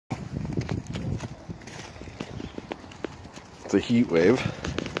It's a heat wave.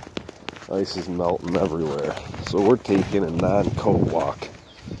 Ice is melting everywhere. So we're taking a non-coat walk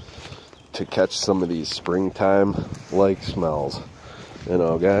to catch some of these springtime-like smells. You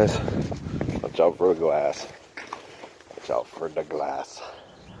know, guys, watch out for the glass. Watch out for the glass.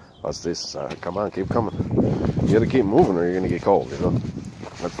 What's this? Come on, keep coming. You gotta keep moving or you're gonna get cold, you know?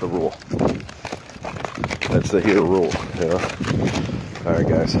 That's the rule. That's the here rule, you know? Alright,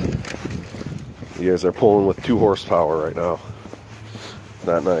 guys. You guys are pulling with 2 horsepower right now.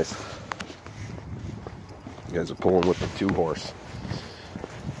 Not nice. You guys are pulling with the 2 horse.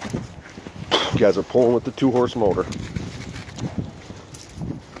 You guys are pulling with the 2 horse motor.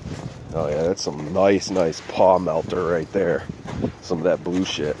 Oh yeah, that's some nice paw melter right there. Some of that blue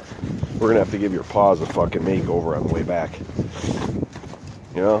shit. We're gonna have to give your paws a fucking makeover on the way back.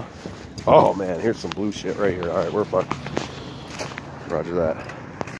 You know? Oh man, here's some blue shit right here. Alright, we're fucked. Roger that.